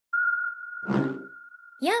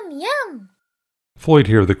Yum, yum! Floyd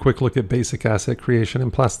here with a quick look at basic asset creation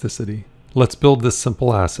and plasticity. Let's build this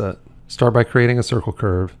simple asset. Start by creating a circle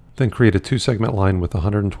curve, then create a 2-segment line with a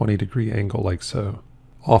 120-degree angle like so.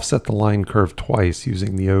 Offset the line curve twice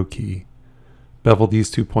using the O key. Bevel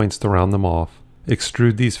these 2 points to round them off.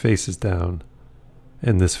 Extrude these faces down,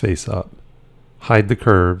 and this face up. Hide the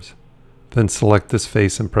curves, then select this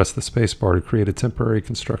face and press the spacebar to create a temporary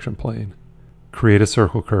construction plane. Create a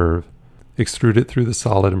circle curve. Extrude it through the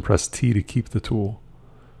solid and press T to keep the tool.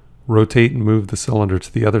 Rotate and move the cylinder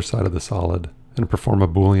to the other side of the solid and perform a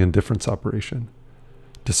Boolean difference operation.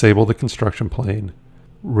 Disable the construction plane.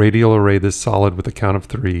 Radial array this solid with a count of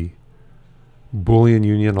 3. Boolean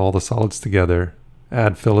union all the solids together.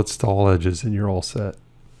 Add fillets to all edges and you're all set.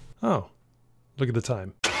 Oh, look at the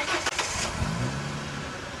time.